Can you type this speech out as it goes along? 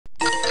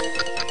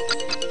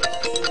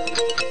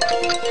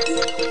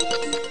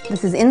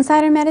This is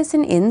Insider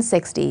Medicine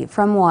IN60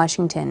 from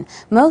Washington.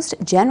 Most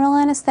general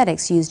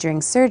anesthetics used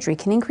during surgery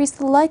can increase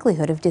the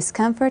likelihood of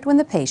discomfort when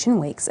the patient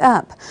wakes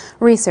up.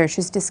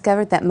 Researchers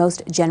discovered that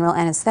most general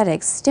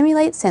anesthetics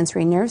stimulate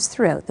sensory nerves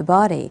throughout the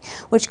body,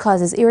 which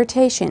causes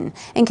irritation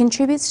and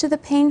contributes to the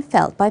pain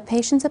felt by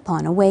patients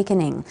upon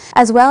awakening,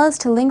 as well as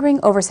to lingering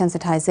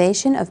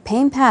over-sensitization of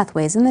pain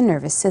pathways in the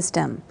nervous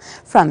system.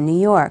 From New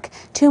York,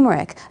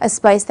 turmeric, a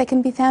spice that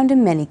can be found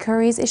in many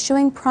curries, is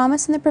showing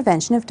promise in the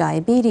prevention of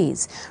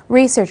diabetes.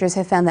 Researchers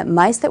have found that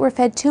mice that were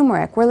fed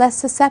turmeric were less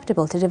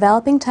susceptible to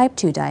developing type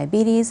 2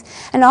 diabetes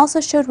and also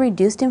showed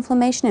reduced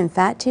inflammation in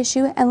fat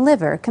tissue and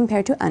liver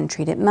compared to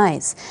untreated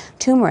mice.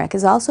 Turmeric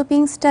is also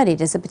being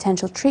studied as a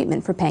potential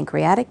treatment for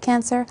pancreatic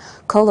cancer,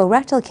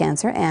 colorectal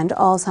cancer, and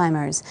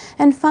Alzheimer's.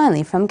 And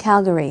finally, from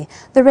Calgary,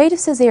 the rate of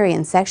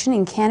cesarean section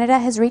in Canada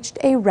has reached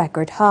a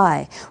record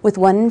high, with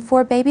 1 in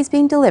 4 babies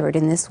being delivered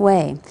in this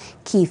way.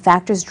 Key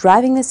factors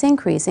driving this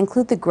increase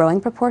include the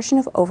growing proportion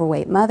of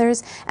overweight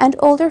mothers and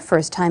older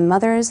first-time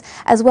mothers,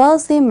 as well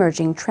as the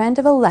emerging trend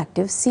of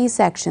elective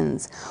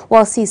C-sections.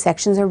 While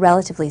C-sections are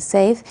relatively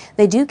safe,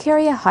 they do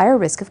carry a higher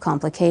risk of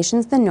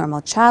complications than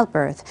normal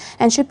childbirth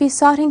and should be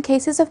sought in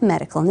cases of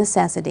medical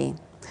necessity.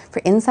 For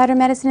Insider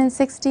Medicine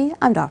IN60,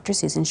 I'm Dr.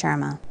 Susan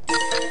Sharma.